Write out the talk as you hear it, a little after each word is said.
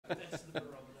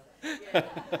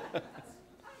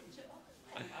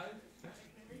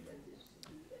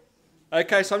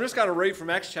Okay, so I'm just going to read from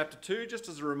Acts chapter 2, just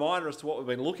as a reminder as to what we've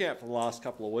been looking at for the last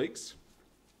couple of weeks,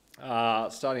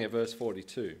 starting at verse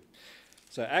 42.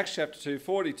 So Acts chapter 2,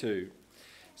 42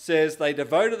 says, "They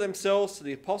devoted themselves to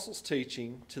the apostles'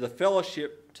 teaching, to the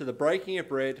fellowship, to the breaking of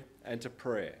bread, and to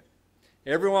prayer.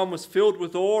 Everyone was filled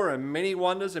with awe, and many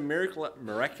wonders and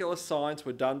miraculous signs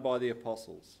were done by the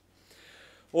apostles.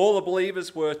 All the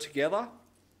believers were together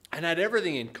and had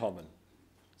everything in common.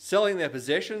 Selling their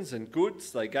possessions and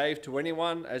goods, they gave to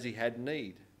anyone as he had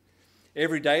need.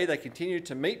 Every day they continued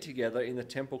to meet together in the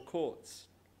temple courts.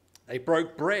 They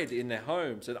broke bread in their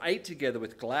homes and ate together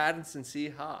with glad and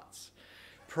sincere hearts,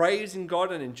 praising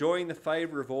God and enjoying the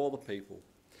favour of all the people.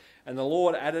 And the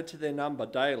Lord added to their number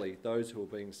daily those who were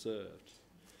being served."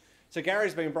 So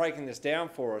Gary's been breaking this down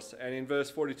for us, and in verse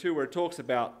 42 where it talks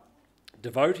about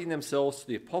devoting themselves to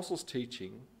the apostles'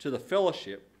 teaching, to the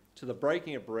fellowship, to the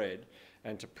breaking of bread,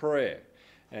 and to prayer.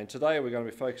 And today we're going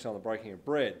to be focusing on the breaking of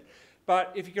bread.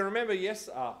 But if you can remember,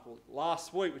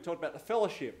 last week we talked about the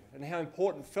fellowship and how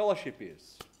important fellowship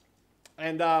is.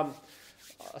 And a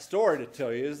story to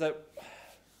tell you is that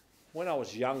when I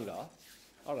was younger,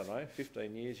 I don't know,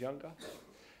 15 years younger,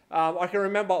 I can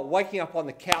remember waking up on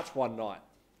the couch one night.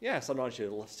 Yeah, sometimes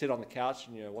you sit on the couch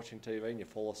and you're watching TV and you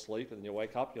fall asleep and then you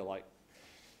wake up, you're like,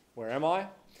 where am I?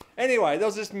 Anyway, there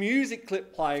was this music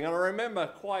clip playing, and I remember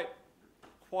quite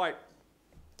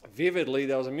vividly,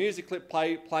 there was a music clip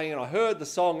playing, and I heard the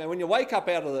song. And when you wake up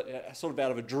out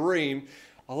of a dream,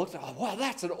 I looked at, oh wow,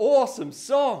 that's an awesome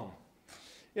song.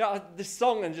 This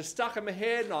song and just stuck in my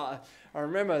head, and I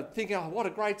remember thinking, oh, what a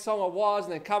great song it was,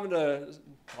 and then coming to,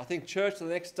 I think, church the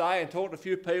next day and talking to a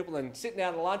few people, and sitting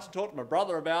down at lunch and talking to my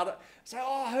brother about it. Say,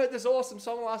 oh, I heard this awesome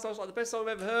song last night. It's like the best song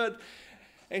I've ever heard.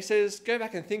 And he says, go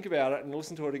back and think about it and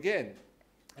listen to it again.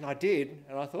 And I did,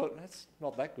 and I thought, that's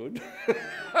not that good.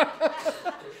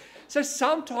 So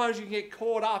sometimes you get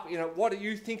caught up in what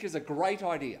you think is a great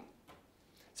idea.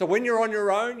 So when you're on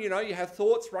your own, you have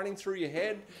thoughts running through your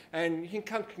head, and you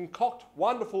can concoct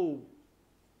wonderful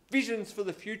visions for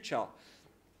the future.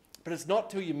 But it's not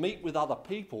till you meet with other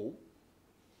people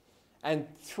and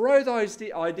throw those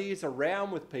ideas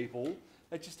around with people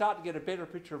that you start to get a better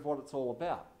picture of what it's all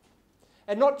about.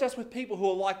 And not just with people who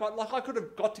are like I could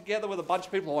have got together with a bunch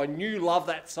of people who I knew love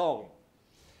that song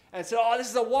and said, oh, this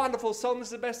is a wonderful song, this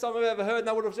is the best song I've ever heard. And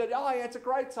they would have said, oh yeah, it's a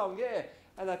great song, yeah.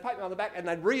 And they'd pat me on the back and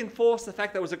they'd reinforce the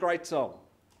fact that it was a great song.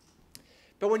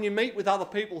 But when you meet with other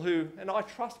people who, and I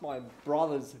trust my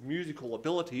brother's musical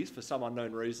abilities for some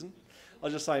unknown reason. I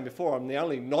was just saying before, I'm the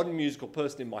only non-musical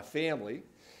person in my family.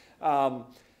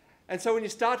 And so when you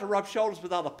start to rub shoulders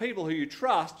with other people who you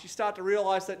trust, you start to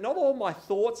realise that not all my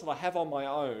thoughts that I have on my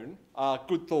own are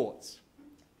good thoughts.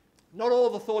 Not all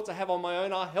the thoughts I have on my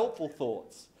own are helpful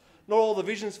thoughts. Not all the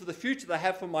visions for the future that I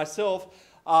have for myself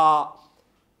are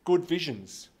good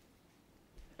visions.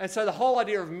 And so the whole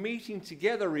idea of meeting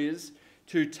together is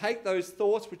to take those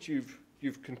thoughts which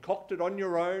you've concocted on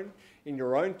your own, in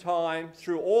your own time,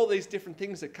 through all these different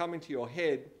things that come into your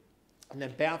head, and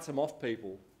then bounce them off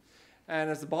people. And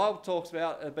as the Bible talks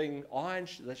about being iron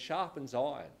that sharpens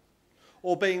iron,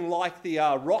 or being like the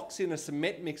rocks in a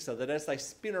cement mixer that as they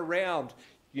spin around,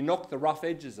 you knock the rough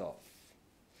edges off.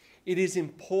 It is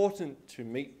important to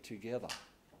meet together.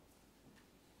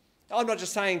 I'm not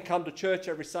just saying come to church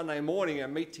every Sunday morning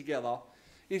and meet together.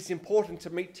 It's important to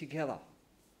meet together,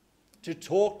 to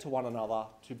talk to one another,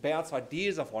 to bounce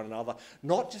ideas off one another,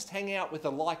 not just hang out with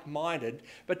the like-minded,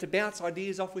 but to bounce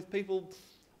ideas off with people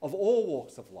of all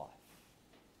walks of life,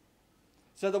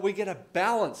 so that we get a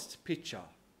balanced picture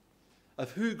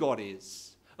of who God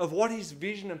is, of what his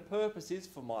vision and purpose is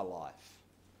for my life.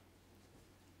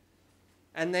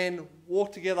 And then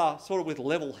walk together sort of with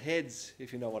level heads,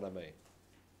 if you know what I mean.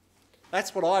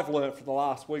 That's what I've learned for the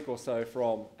last week or so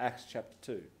from Acts chapter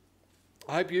 2.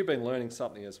 I hope you've been learning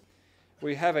something as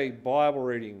we have a Bible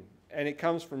reading, and it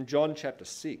comes from John chapter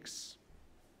 6.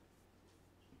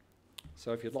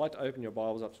 So if you'd like to open your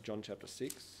Bibles up to John chapter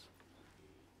 6.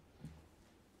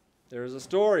 There is a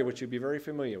story which you'll be very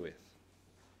familiar with.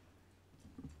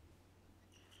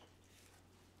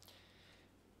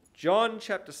 John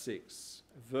chapter 6,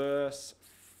 verse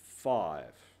 5.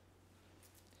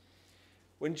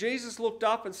 When Jesus looked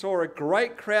up and saw a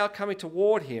great crowd coming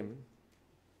toward him,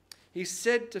 he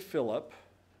said to Philip,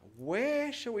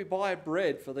 "Where shall we buy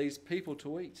bread for these people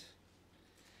to eat?"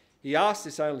 He asked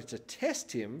this only to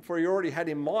test him, for he already had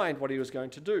in mind what he was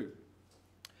going to do.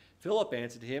 Philip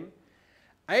answered him,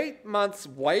 8 months'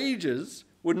 wages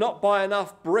would not buy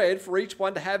enough bread for each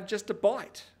one to have just a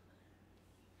bite.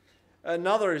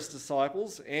 Another of his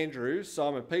disciples, Andrew,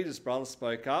 Simon Peter's brother,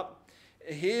 spoke up.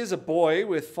 Here's a boy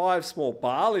with 5 small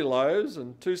barley loaves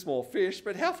and 2 small fish,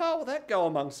 but how far will that go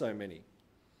among so many?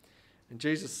 And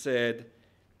Jesus said,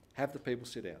 have the people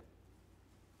sit down.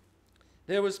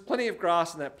 There was plenty of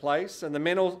grass in that place, and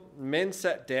the men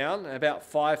sat down, about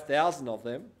 5,000 of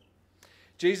them.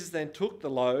 Jesus then took the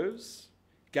loaves,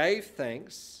 gave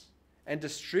thanks, and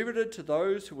distributed to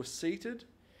those who were seated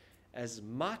as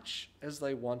much as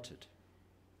they wanted.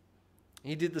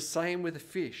 He did the same with the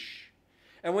fish.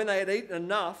 And when they had eaten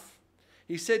enough,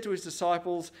 he said to his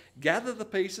disciples, gather the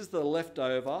pieces that are left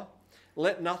over,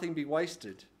 let nothing be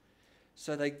wasted.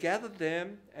 So they gathered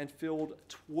them and filled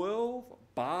 12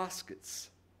 baskets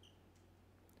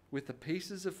with the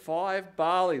pieces of 5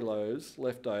 barley loaves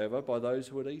left over by those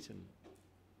who had eaten.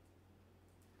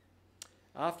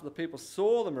 After the people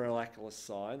saw the miraculous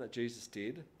sign that Jesus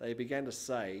did, they began to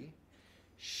say,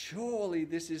 surely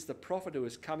this is the prophet who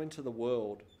has come into the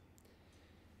world.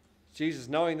 Jesus,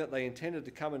 knowing that they intended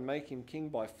to come and make him king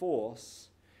by force,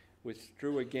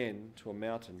 withdrew again to a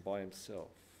mountain by himself.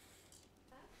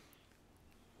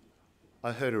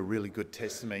 I heard a really good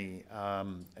testimony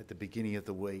at the beginning of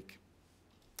the week.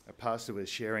 A pastor was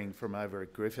sharing from over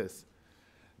at Griffith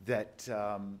that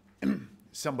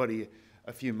somebody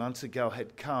a few months ago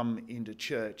had come into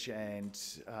church, and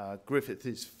Griffith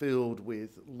is filled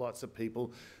with lots of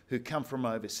people who come from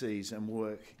overseas and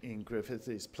work in Griffith.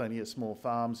 There's plenty of small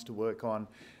farms to work on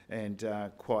and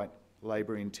quite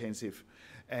labour intensive.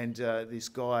 And this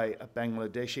guy, a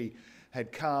Bangladeshi,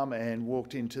 had come and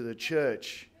walked into the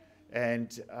church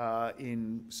and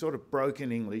in sort of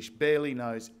broken English, barely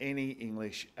knows any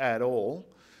English at all.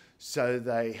 So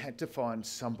they had to find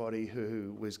somebody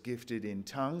who was gifted in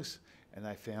tongues, and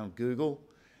they found Google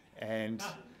and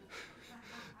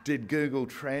did Google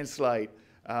Translate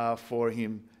for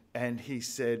him. And he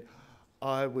said,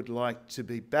 I would like to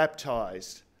be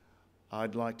baptized.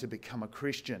 I'd like to become a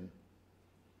Christian.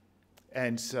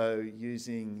 And so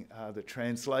using the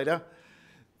translator,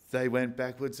 they went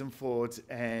backwards and forwards,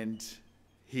 and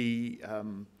he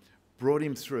brought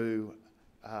him through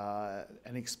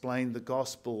and explained the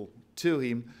gospel to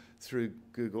him through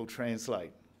Google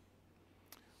Translate,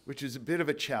 which was a bit of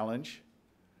a challenge.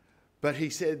 But he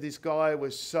said this guy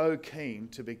was so keen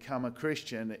to become a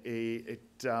Christian,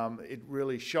 it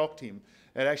really shocked him.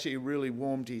 It actually really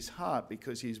warmed his heart,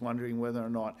 because he's wondering whether or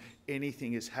not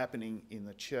anything is happening in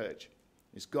the church.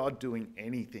 Is God doing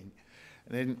anything?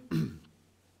 And then,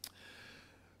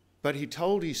 but he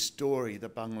told his story, the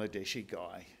Bangladeshi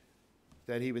guy,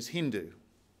 that he was Hindu,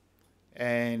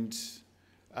 and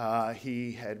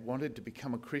he had wanted to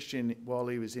become a Christian while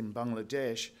he was in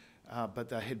Bangladesh, but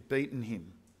they had beaten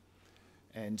him.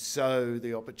 And so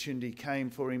the opportunity came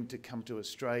for him to come to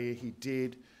Australia. He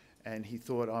did, and he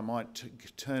thought, I might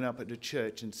turn up at a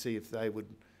church and see if they would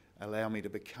allow me to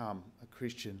become a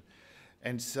Christian.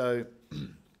 And so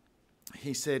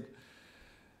he said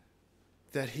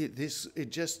that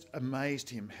it just amazed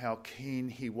him how keen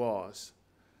he was,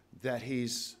 that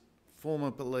his former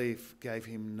belief gave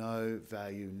him no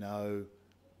value, no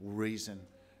reason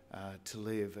to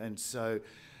live. And so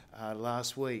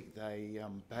last week they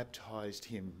baptised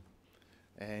him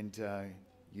and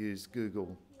used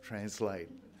Google Translate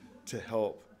to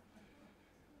help.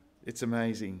 It's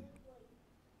amazing.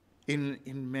 In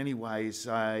many ways,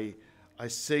 I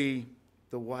see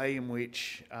the way in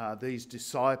which these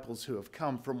disciples who have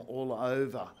come from all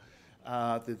over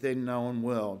the then known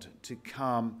world to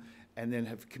come and then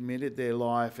have committed their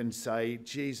life and say,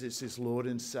 Jesus is Lord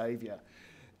and Saviour.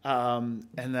 And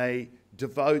they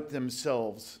devote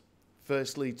themselves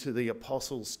firstly to the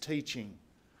apostles' teaching.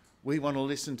 We want to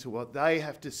listen to what they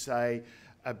have to say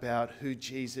about who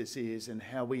Jesus is and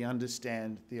how we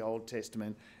understand the Old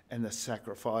Testament and the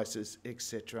sacrifices,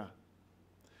 etc.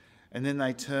 And then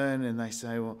they turn and they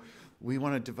say, well, we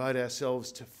want to devote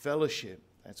ourselves to fellowship.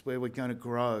 That's where we're going to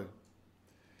grow.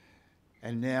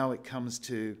 And now it comes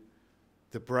to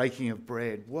the breaking of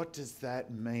bread. What does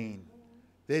that mean?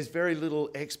 There's very little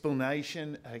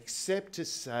explanation except to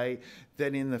say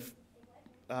that in the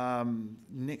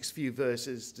next few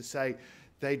verses, to say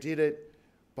they did it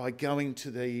by going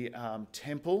to the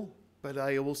temple, but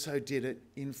they also did it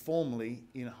informally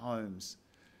in homes.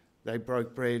 They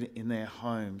broke bread in their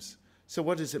homes. So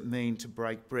what does it mean to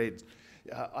break bread?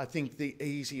 I think the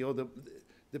easy or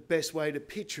the best way to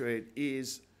picture it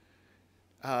is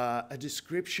a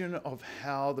description of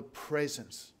how the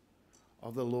presence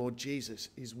of the Lord Jesus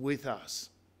is with us.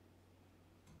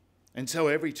 And so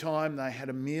every time they had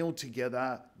a meal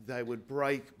together, they would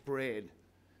break bread.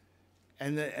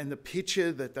 And the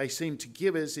picture that they seem to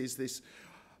give us is this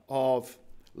of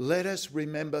let us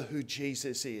remember who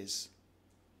Jesus is.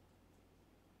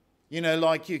 You know,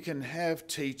 like you can have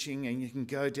teaching and you can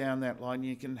go down that line,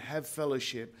 you can have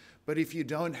fellowship, but if you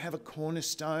don't have a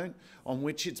cornerstone on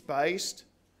which it's based,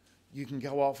 you can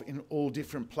go off in all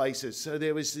different places. So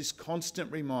there was this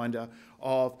constant reminder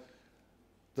of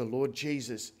the Lord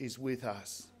Jesus is with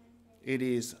us. It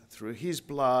is through his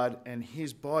blood and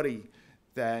his body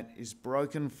that is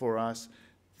broken for us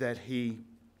that he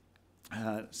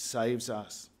saves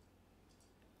us.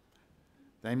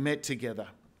 They met together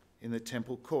in the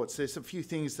temple courts. There's a few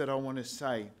things that I want to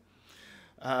say.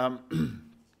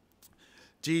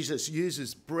 Jesus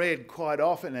uses bread quite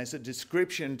often as a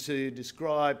description to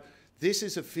describe this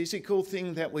is a physical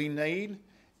thing that we need,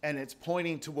 and it's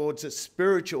pointing towards a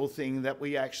spiritual thing that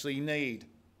we actually need.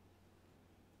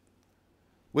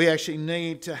 We actually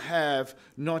need to have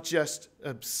not just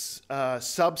a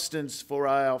substance for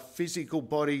our physical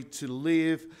body to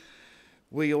live,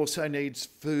 we also need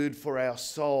food for our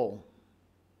soul.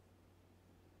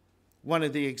 One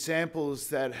of the examples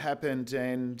that happened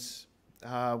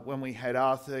when we had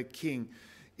Arthur King,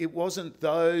 it wasn't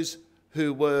those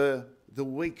who were the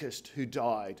weakest who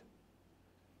died.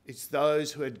 It's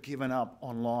those who had given up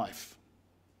on life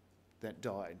that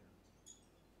died.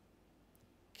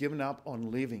 Given up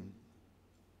on living.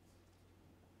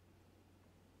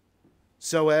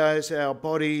 So as our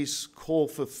bodies call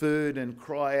for food and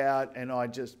cry out, and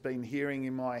I've just been hearing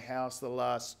in my house the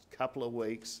last couple of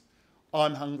weeks,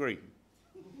 I'm hungry.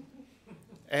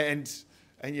 and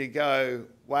you go,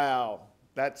 wow,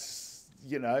 that's,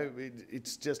 you know,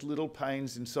 it's just little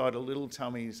pains inside a little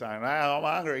tummy saying, oh, I'm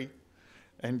hungry,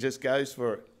 and just goes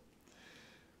for it.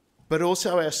 But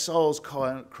also our souls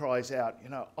cries out, you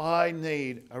know, I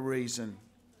need a reason.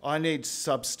 I need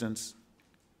substance.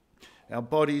 Our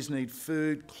bodies need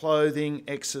food, clothing,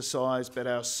 exercise, but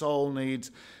our soul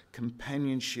needs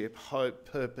companionship, hope,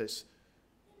 purpose,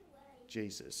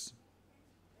 Jesus.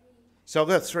 So I've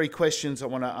got 3 questions I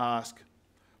want to ask.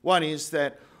 One is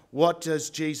that, what does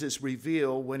Jesus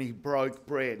reveal when he broke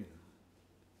bread?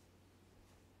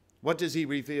 What does he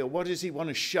reveal? What does he want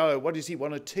to show? What does he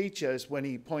want to teach us when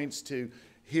he points to,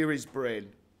 here is bread?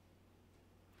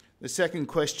 The second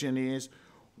question is,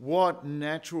 what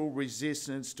natural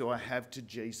resistance do I have to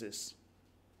Jesus?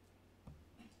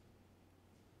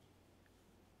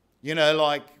 You know,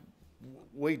 like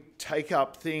we take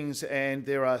up things and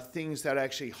there are things that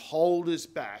actually hold us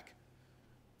back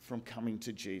from coming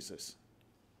to Jesus.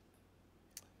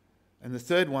 And the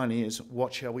third one is,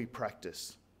 what shall we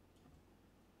practice?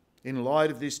 In light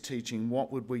of this teaching,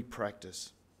 what would we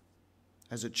practice?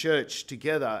 As a church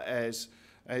together, as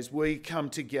we come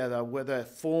together, whether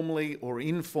formally or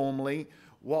informally,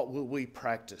 what will we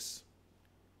practice?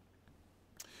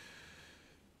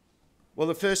 Well,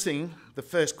 the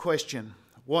first question,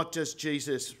 what does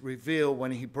Jesus reveal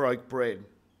when he broke bread?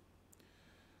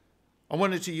 I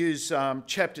wanted to use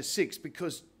chapter 6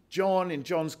 because John in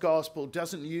John's Gospel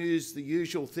doesn't use the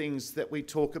usual things that we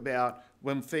talk about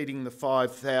when feeding the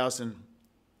 5,000.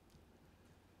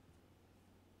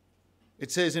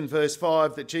 It says in verse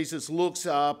 5 that Jesus looks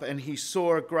up and he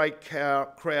saw a great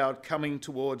crowd coming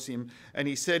towards him. And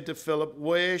he said to Philip,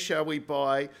 where shall we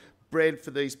buy bread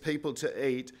for these people to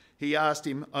eat? He asked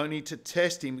him only to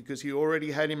test him because he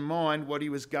already had in mind what he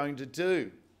was going to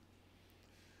do.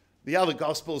 The other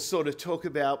Gospels sort of talk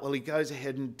about, well, he goes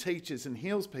ahead and teaches and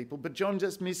heals people, but John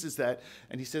just misses that.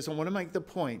 And he says, I want to make the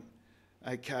point,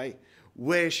 okay,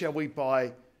 where shall we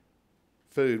buy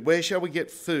food? Where shall we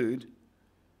get food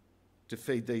to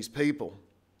feed these people?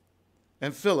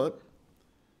 And Philip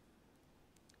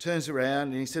turns around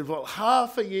and he said, well,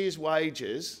 half a year's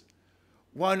wages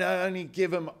won't only give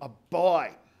them a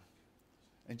bite.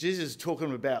 And Jesus is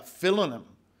talking about filling them.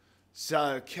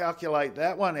 So calculate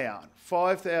that one out.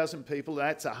 5,000 people,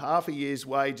 that's a half a year's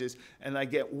wages, and they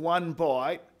get one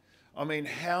bite. I mean,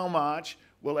 how much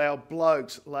will our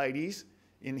blokes, ladies,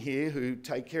 in here who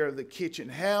take care of the kitchen,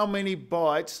 how many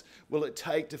bites will it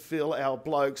take to fill our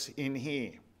blokes in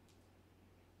here?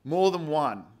 More than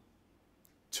 1?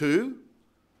 2?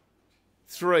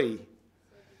 3?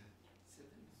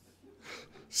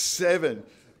 7?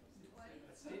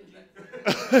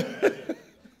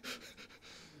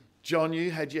 John,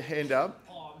 you had your hand up.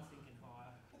 Oh, I'm thinking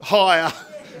higher. Higher.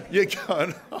 You're going.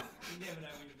 You never know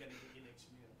when you're going to get your next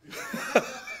meal.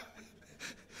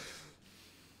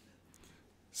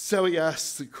 So he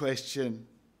asks the question,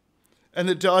 and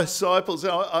the disciples,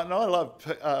 and I love,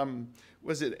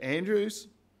 was it Andrews?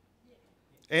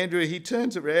 Yeah. Andrew, he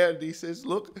turns around and he says,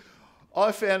 look,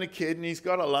 I found a kid and he's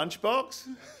got a lunchbox.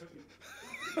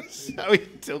 So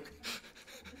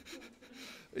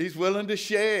he's willing to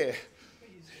share.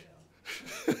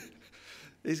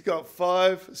 He's got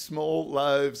 5 small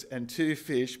loaves and 2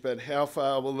 fish, but how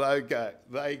far will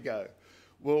they go?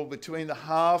 Well, between the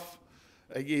half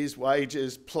a year's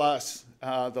wages plus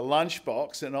the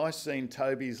lunchbox, and I've seen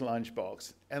Toby's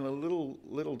lunchbox, and the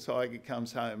little tiger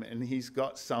comes home and he's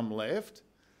got some left,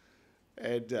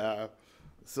 and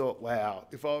thought, wow,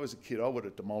 if I was a kid, I would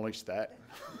have demolished that.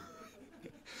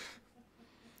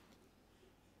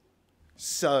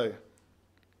 So,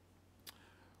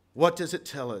 what does it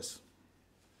tell us?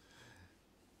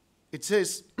 It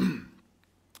says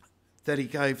that he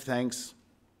gave thanks,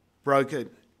 broke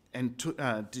it, and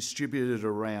distributed it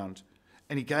around.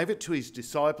 And he gave it to his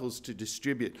disciples to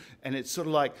distribute. And it's sort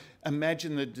of like,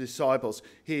 imagine the disciples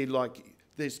here, like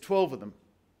there's 12 of them,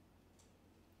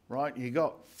 right? You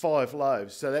got 5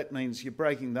 loaves. So that means you're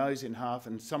breaking those in half,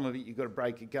 and some of it you've got to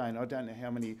break again. I don't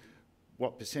know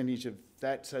what percentage of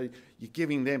that. So you're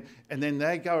giving them, and then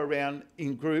they go around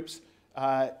in groups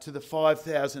to the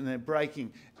 5,000, they're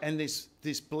breaking. And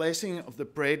this blessing of the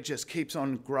bread just keeps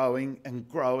on growing and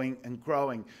growing and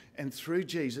growing. And through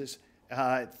Jesus,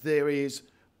 there is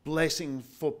blessing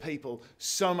for people,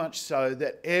 so much so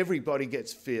that everybody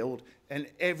gets filled and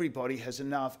everybody has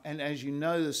enough. And as you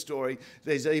know the story,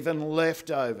 there's even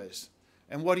leftovers.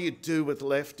 And what do you do with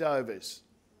leftovers?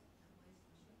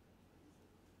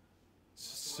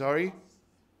 Sorry?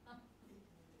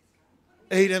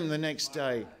 Eat them the next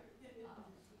day.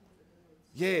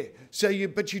 Yeah,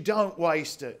 but you don't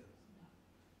waste it.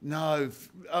 No,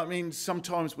 I mean,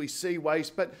 sometimes we see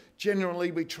waste, but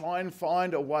generally we try and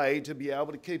find a way to be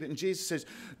able to keep it. And Jesus says,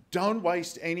 don't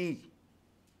waste any.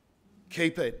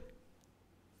 Keep it.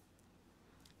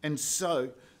 And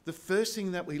so, the first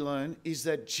thing that we learn is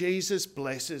that Jesus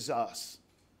blesses us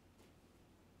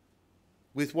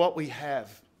with what we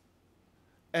have.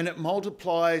 And it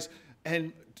multiplies,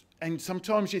 and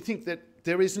sometimes you think that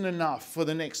there isn't enough for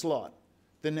the next lot,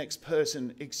 the next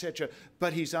person, etc.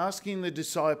 But he's asking the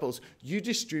disciples, you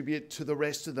distribute to the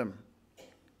rest of them.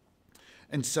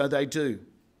 And so they do.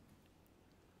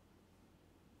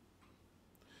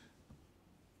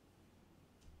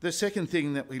 The second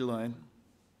thing that we learn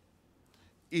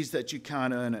is that you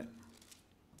can't earn it.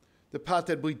 The part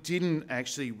that we didn't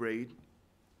actually read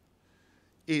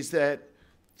is that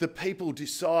the people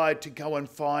decide to go and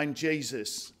find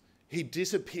Jesus. He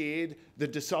disappeared. The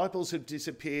disciples have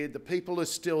disappeared. The people are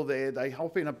still there. They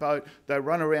hop in a boat. They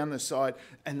run around the side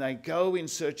and they go in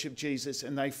search of Jesus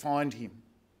and they find him.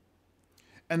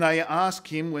 And they ask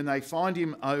him, when they find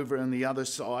him over on the other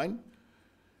side,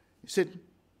 he said,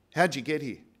 how'd you get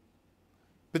here?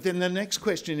 But then the next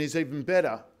question is even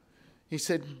better. He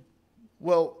said,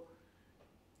 well,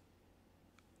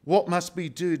 what must we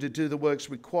do to do the works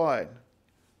required?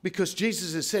 Because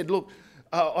Jesus has said, look,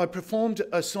 I performed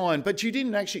a sign, but you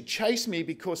didn't actually chase me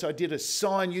because I did a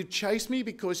sign. You chased me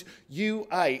because you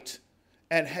ate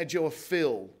and had your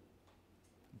fill.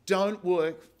 Don't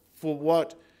work for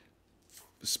what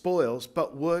spoils,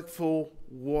 but work for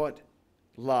what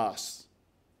lasts.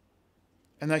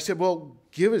 And they said, well,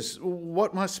 give us,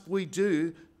 what must we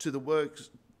do to the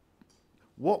works?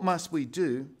 What must we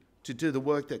do to do the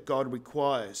work that God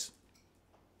requires?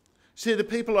 See, the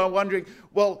people are wondering,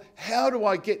 well, how do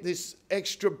I get this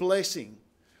extra blessing?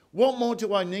 What more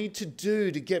do I need to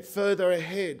do to get further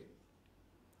ahead?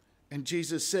 And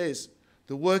Jesus says,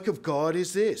 the work of God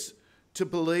is this, to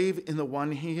believe in the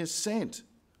one he has sent.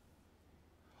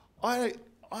 I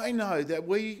know that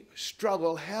we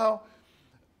struggle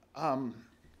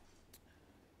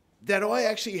that I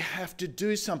actually have to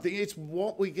do something. It's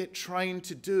what we get trained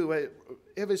to do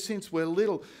ever since we're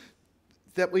little,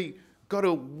 that we got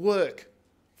to work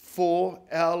for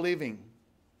our living.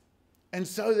 And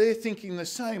so they're thinking the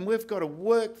same. We've got to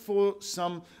work for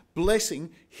some blessing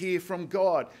here from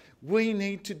God. We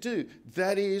need to do.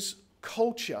 That is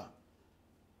culture.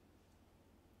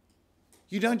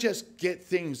 You don't just get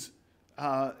things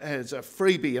as a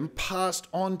freebie and passed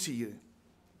on to you.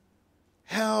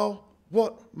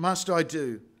 What must I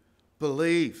do?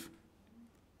 Believe.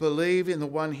 Believe in the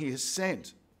one he has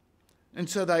sent. And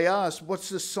so they asked, what's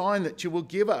the sign that you will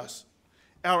give us?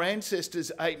 Our ancestors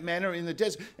ate manna in the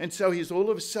desert. And so all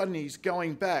of a sudden he's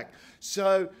going back.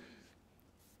 So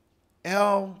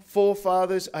our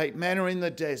forefathers ate manna in the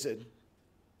desert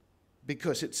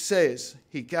because it says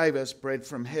he gave us bread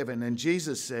from heaven. And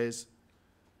Jesus says,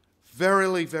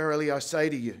 verily, verily, I say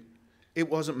to you, it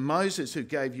wasn't Moses who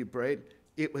gave you bread.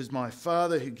 It was my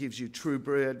Father who gives you true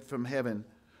bread from heaven.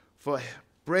 For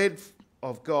bread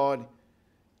of God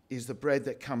is the bread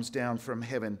that comes down from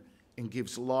heaven and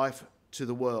gives life to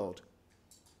the world.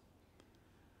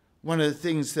 One of the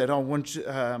things that I want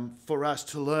for us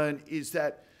to learn is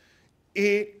that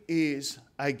It is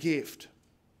a gift.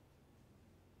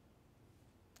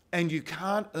 And you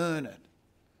can't earn it.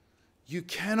 You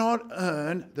cannot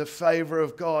earn the favour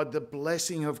of God, the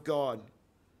blessing of God.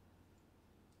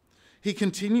 He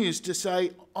continues to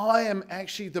say, I am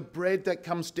actually the bread that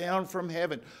comes down from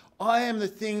heaven. I am the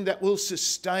thing that will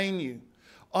sustain you.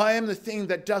 I am the thing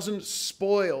that doesn't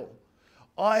spoil.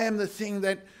 I am the thing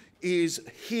that is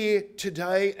here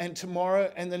today and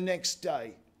tomorrow and the next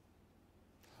day.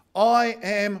 I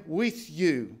am with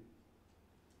you.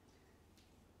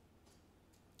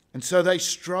 And so they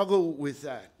struggle with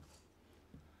that.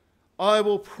 I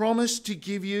will promise to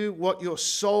give you what your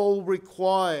soul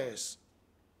requires.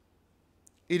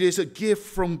 It is a gift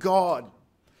from God.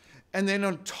 And then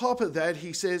on top of that,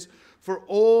 he says, for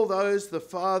all those the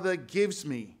Father gives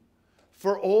me.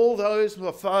 For all those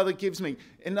the Father gives me.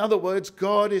 In other words,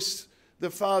 God is, the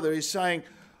Father is saying,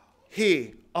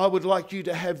 here, I would like you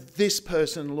to have this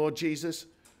person, Lord Jesus.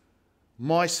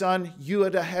 My son, you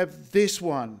are to have this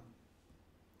one.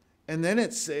 And then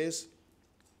it says,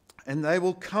 and they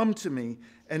will come to me,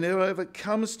 and whoever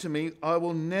comes to me, I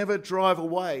will never drive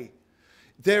away.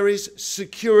 There is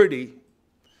security.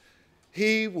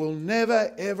 He will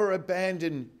never, ever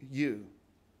abandon you.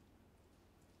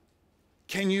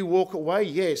 Can you walk away?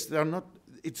 Yes,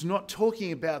 it's not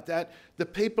talking about that. The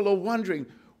people are wondering,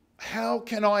 how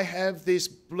can I have this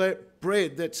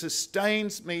bread that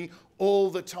sustains me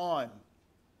all the time?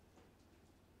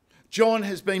 John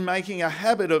has been making a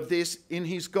habit of this in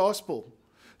his gospel.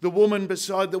 The woman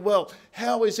beside the well.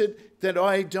 How is it that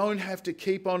I don't have to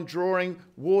keep on drawing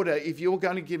water? If you're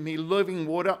going to give me living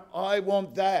water, I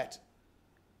want that.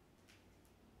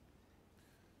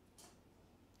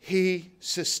 He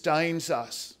sustains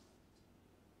us.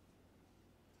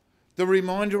 The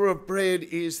reminder of bread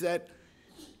is that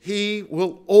he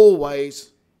will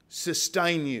always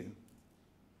sustain you.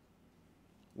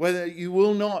 Whether you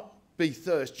will not be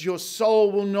thirsty, your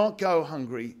soul will not go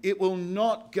hungry. It will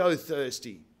not go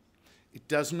thirsty. It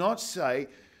does not say,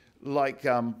 like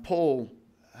Paul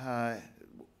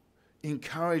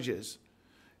encourages.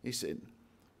 He said,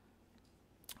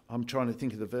 I'm trying to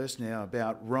think of the verse now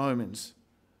about Romans,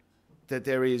 that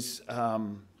there is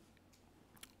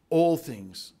all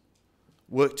things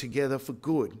work together for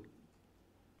good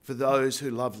for those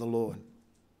who love the Lord.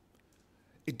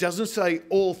 It doesn't say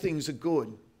all things are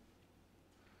good,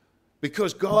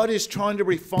 because God is trying to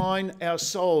refine our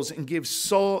souls and give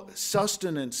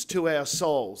sustenance to our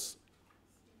souls.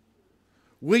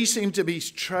 We seem to be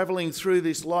travelling through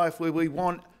this life where we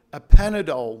want a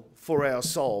Panadol for our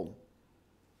soul.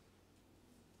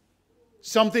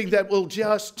 Something that will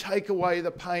just take away the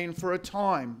pain for a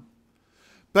time.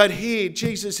 But here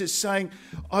Jesus is saying,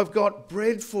 I've got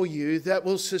bread for you that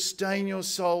will sustain your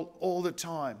soul all the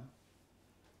time.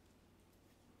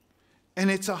 And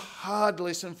it's a hard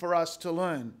lesson for us to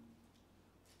learn.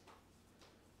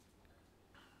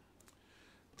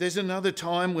 There's another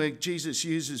time where Jesus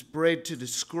uses bread to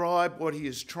describe what he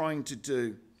is trying to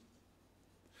do.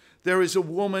 There is a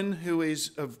woman who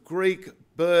is of Greek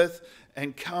birth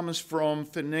and comes from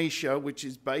Phoenicia, which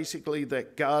is basically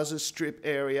that Gaza Strip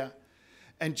area.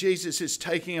 And Jesus is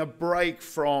taking a break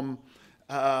from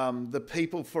the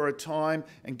people for a time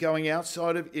and going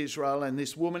outside of Israel. And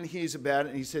this woman hears about it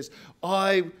and he says,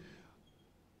 I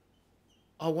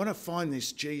want to find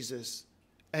this Jesus.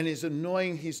 And is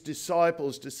annoying his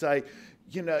disciples to say,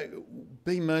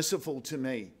 be merciful to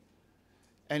me.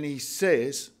 And he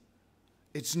says,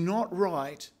 it's not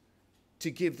right to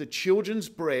give the children's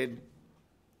bread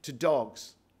to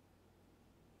dogs.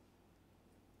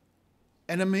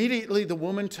 And immediately the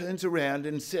woman turns around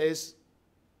and says,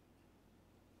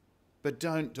 but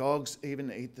don't dogs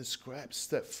even eat the scraps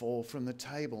that fall from the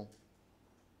table?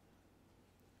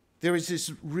 There is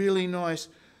this really nice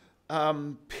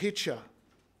picture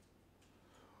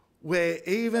where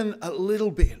even a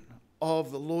little bit of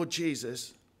the Lord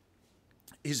Jesus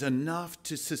is enough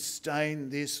to sustain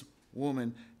this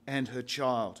woman and her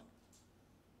child.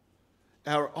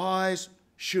 Our eyes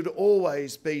should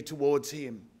always be towards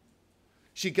him.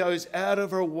 She goes out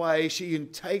of her way. She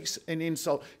takes an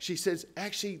insult. She says,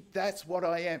 actually, that's what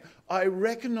I am. I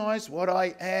recognize what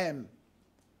I am.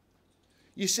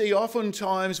 You see,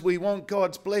 oftentimes we want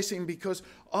God's blessing because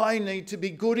I need to be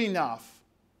good enough,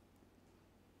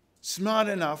 smart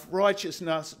enough, righteous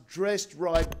enough, dressed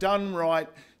right, done right,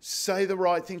 say the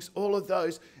right things, all of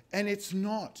those. And it's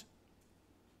not.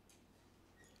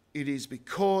 It is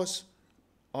because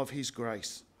of his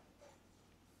grace.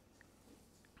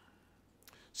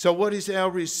 So what is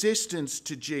our resistance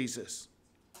to Jesus?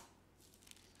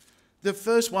 The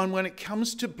first one, when it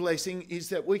comes to blessing, is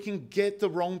that we can get the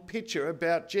wrong picture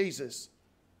about Jesus.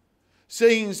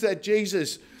 Seeing that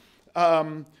Jesus,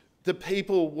 the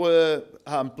people were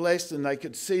blessed and they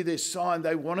could see this sign,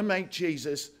 they want to make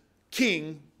Jesus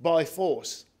king by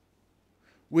force.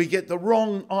 We get the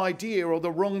wrong idea or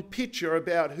the wrong picture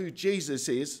about who Jesus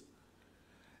is,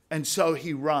 and so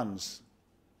he runs.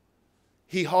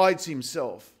 He hides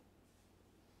himself.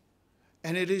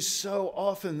 And it is so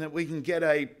often that we can get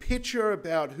a picture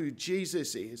about who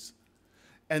Jesus is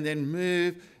and then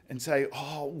move and say,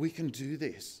 oh, we can do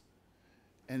this.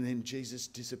 And then Jesus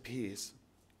disappears.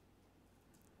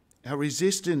 Our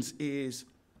resistance is,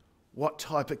 what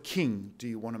type of king do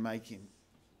you want to make him?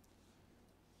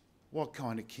 What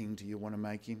kind of king do you want to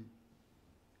make him?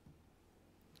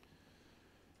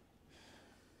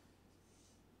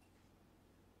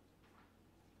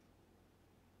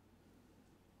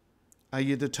 Are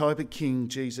you the type of king,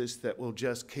 Jesus, that will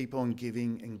just keep on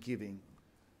giving and giving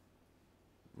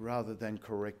rather than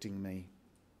correcting me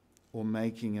or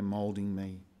making and moulding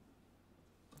me?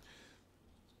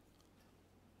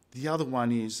 The other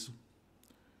one is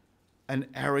an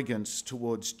arrogance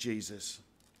towards Jesus.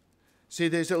 See,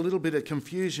 there's a little bit of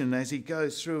confusion as he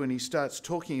goes through and he starts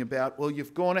talking about, well,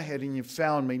 you've gone ahead and you've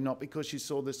found me, not because you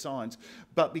saw the signs,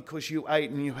 but because you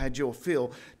ate and you had your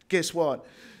fill. Guess what?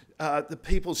 The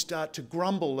people start to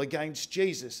grumble against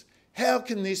Jesus. How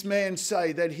can this man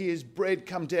say that he is bread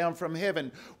come down from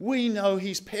heaven? We know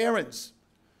his parents.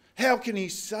 How can he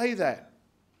say that?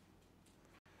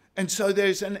 And so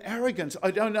there's an arrogance.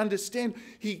 I don't understand.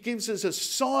 He gives us a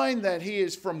sign that he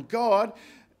is from God,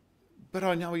 but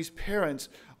I know his parents.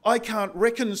 I can't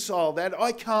reconcile that.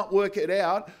 I can't work it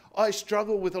out. I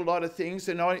struggle with a lot of things.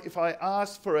 And if I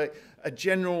ask for a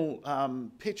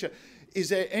general picture, is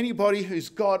there anybody who's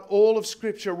got all of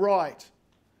Scripture right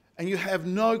and you have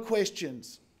no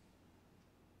questions?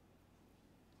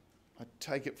 I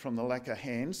take it from the lack of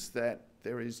hands that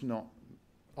there is not.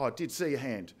 Oh, I did see a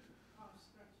hand.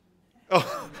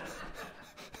 Oh.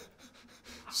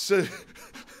 So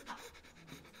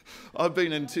I've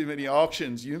been in too many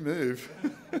auctions. You move.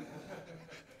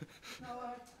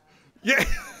 Yeah.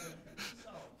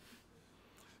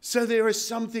 So there are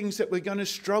some things that we're going to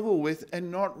struggle with and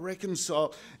not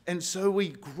reconcile. And so we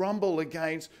grumble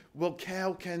against, well,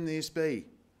 how can this be?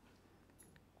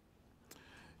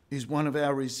 Is one of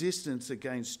our resistance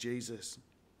against Jesus.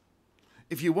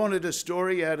 If you wanted a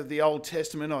story out of the Old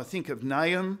Testament, I think of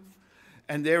Nahum.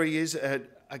 And there he is,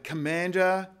 a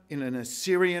commander in an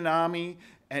Assyrian army,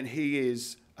 and he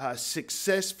is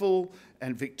successful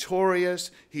and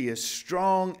victorious. He is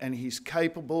strong and he's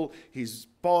capable. His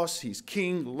boss, his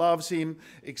king, loves him,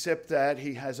 except that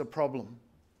he has a problem.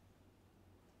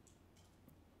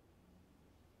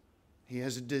 He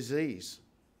has a disease.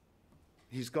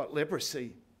 He's got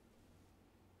leprosy.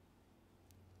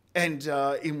 And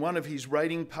in one of his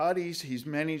raiding parties, he's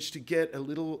managed to get a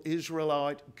little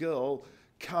Israelite girl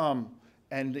come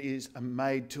and is a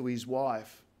maid to his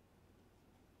wife.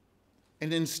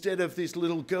 And instead of this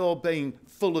little girl being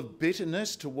full of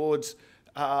bitterness towards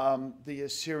the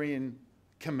Assyrian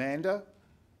commander,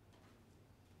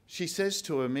 she says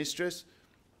to her mistress,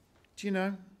 do you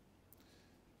know,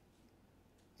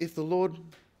 if the Lord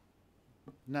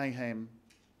Nahum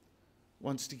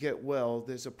wants to get well,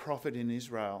 there's a prophet in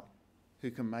Israel who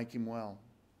can make him well.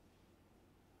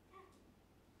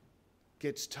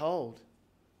 Gets told,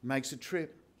 makes a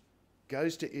trip,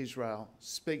 goes to Israel,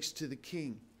 speaks to the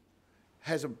king,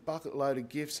 has a bucket load of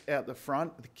gifts out the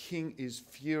front. The king is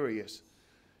furious.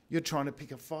 You're trying to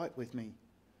pick a fight with me.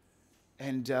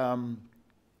 And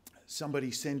somebody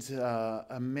sends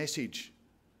a message.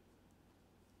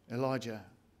 Elijah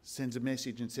sends a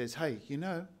message and says, hey, you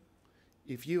know,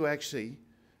 if you actually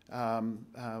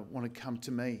want to come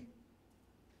to me.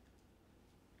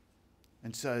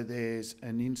 And so there's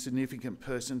an insignificant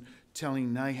person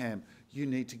telling Nahum, you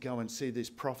need to go and see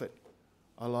this prophet,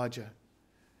 Elijah.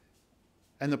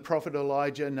 And the prophet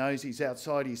Elijah knows he's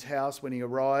outside his house when he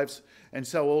arrives. And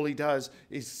so all he does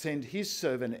is send his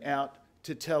servant out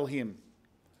to tell him,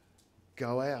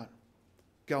 go out,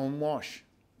 go and wash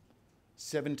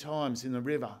 7 times in the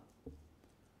river.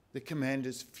 The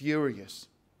commander's furious.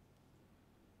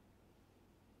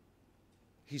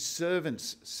 His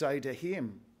servants say to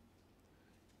him,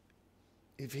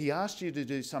 if he asked you to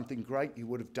do something great, you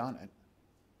would have done it.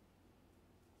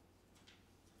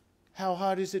 How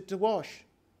hard is it to wash?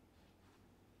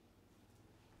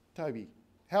 Toby,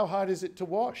 how hard is it to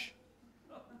wash?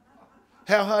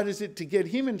 How hard is it to get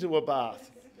him into a bath?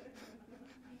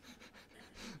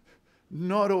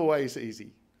 Not always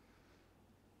easy.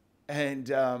 And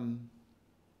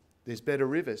there's better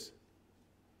rivers.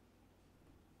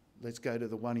 let's go to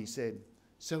the one he said.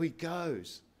 So he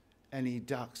goes and he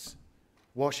ducks,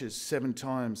 washes 7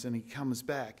 times, and he comes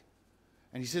back.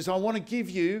 And he says, I want to give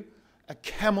you a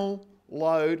camel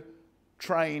load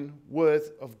train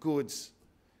worth of goods.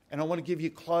 And I want to give you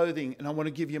clothing, and I want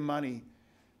to give you money.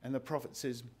 And the prophet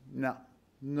says, no,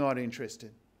 not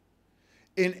interested.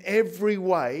 In every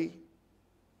way,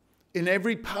 in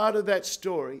every part of that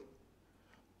story,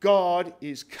 God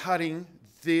is cutting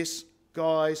this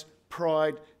guy's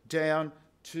pride down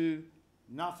to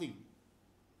nothing.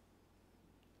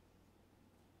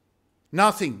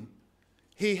 Nothing.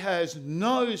 He has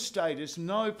no status,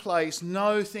 no place,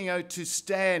 no thing to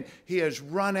stand. He has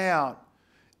run out.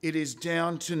 It is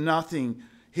down to nothing.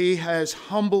 He has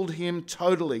humbled him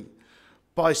totally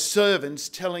by servants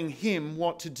telling him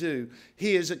what to do.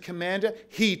 He is a commander.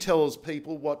 He tells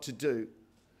people what to do.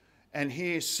 And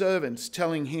he is servants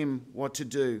telling him what to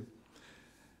do.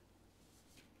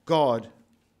 God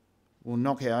will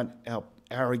knock out our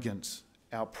arrogance,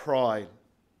 our pride.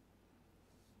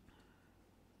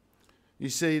 You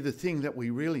see, the thing that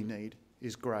we really need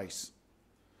is grace.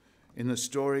 In the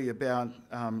story about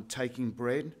taking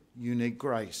bread, you need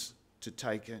grace to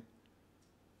take it.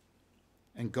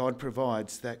 And God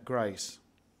provides that grace.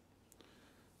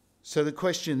 So the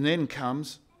question then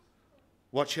comes,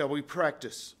 what shall we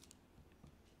practice?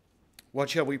 What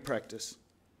shall we practice?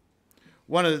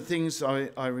 One of the things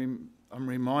I'm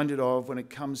reminded of when it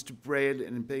comes to bread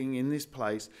and being in this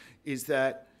place is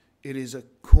that it is a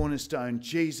cornerstone.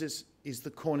 Jesus is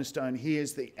the cornerstone. He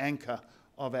is the anchor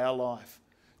of our life.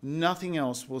 Nothing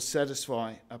else will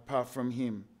satisfy apart from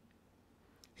him.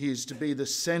 He is to be the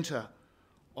centre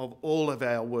of all of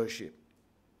our worship.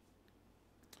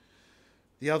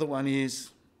 The other one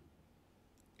is,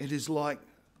 it is like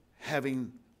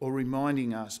having or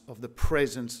reminding us of the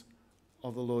presence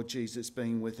of the Lord Jesus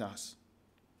being with us.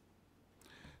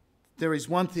 There is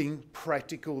one thing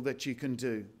practical that you can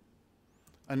do.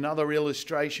 Another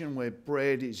illustration where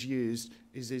bread is used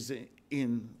is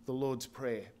in the Lord's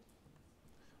Prayer,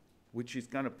 which is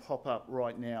going to pop up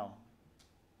right now.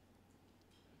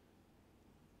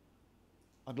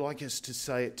 I'd like us to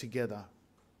say it together.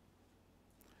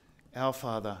 Our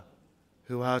Father,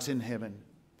 who art in heaven,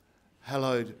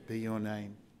 hallowed be your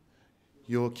name.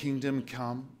 Your kingdom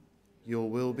come, your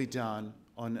will be done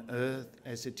on earth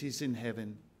as it is in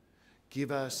heaven.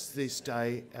 Give us this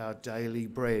day our daily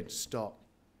bread. Stop.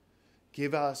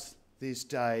 Give us this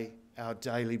day our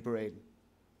daily bread.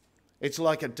 It's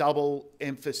like a double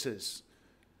emphasis,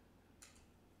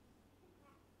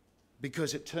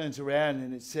 because it turns around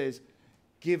and it says,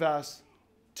 give us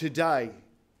today,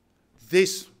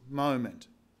 this moment.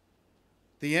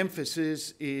 The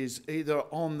emphasis is either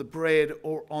on the bread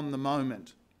or on the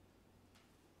moment.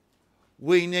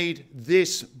 We need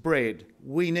this bread.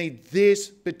 We need this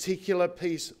particular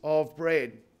piece of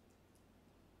bread.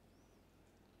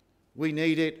 We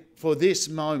need it for this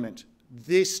moment,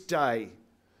 this day.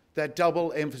 That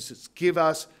double emphasis. Give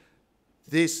us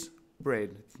this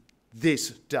bread, this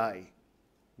day,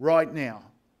 right now.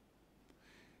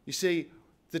 You see,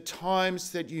 the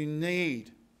times that you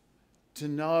need to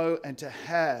know and to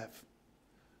have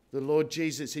the Lord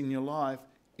Jesus in your life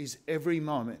is every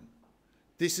moment.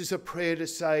 This is a prayer to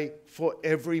say for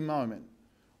every moment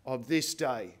of this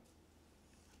day.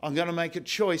 I'm going to make a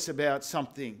choice about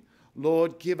something.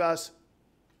 Lord, give us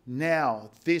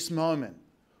now, this moment,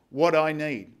 what I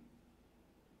need.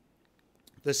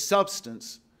 The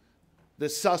substance, the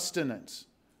sustenance,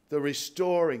 the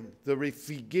restoring, the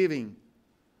forgiving,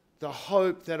 the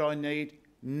hope that I need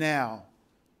now,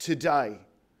 today,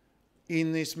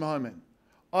 in this moment.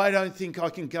 I don't think I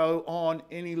can go on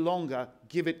any longer.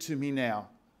 Give it to me now,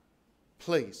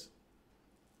 please.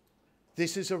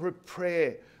 This is a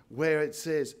prayer where it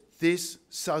says, this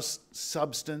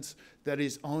substance that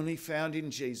is only found in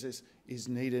Jesus is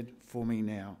needed for me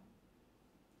now,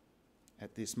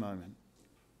 at this moment.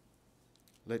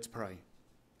 Let's pray.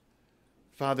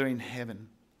 Father in heaven,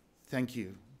 thank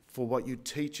you for what you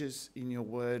teach us in your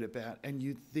word about,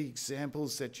 and the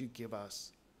examples that you give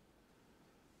us.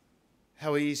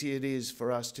 How easy it is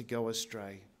for us to go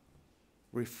astray.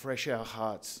 Refresh our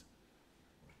hearts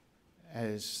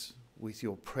as with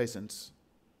your presence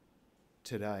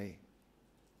today.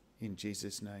 In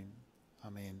Jesus' name,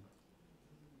 amen.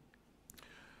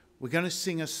 We're going to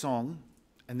sing a song,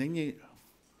 and then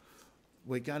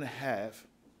we're going to have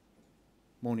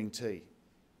morning tea.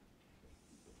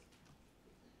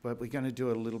 But we're going to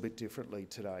do it a little bit differently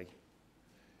today.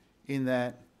 In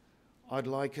that, I'd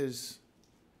like us,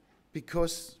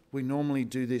 because we normally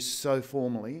do this so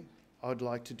formally, I'd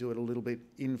like to do it a little bit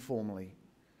informally.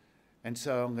 And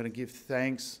so I'm going to give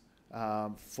thanks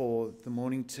for the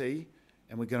morning tea,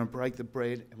 and we're going to break the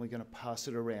bread and we're going to pass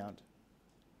it around.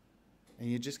 And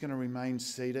you're just going to remain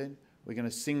seated. We're going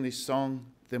to sing this song,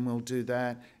 then we'll do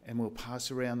that, and we'll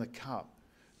pass around the cup.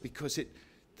 Because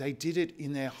they did it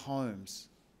in their homes.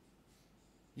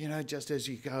 You know, just as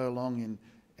you go along,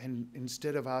 and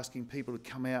instead of asking people to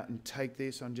come out and take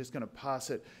this, I'm just going to pass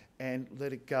it and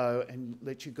let it go and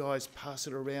let you guys pass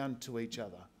it around to each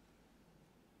other.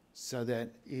 So that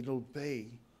it'll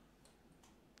be,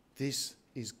 this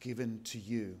is given to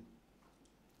you.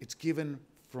 It's given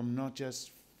from not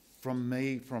just from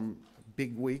me, from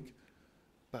big wig,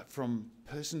 but from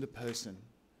person to person.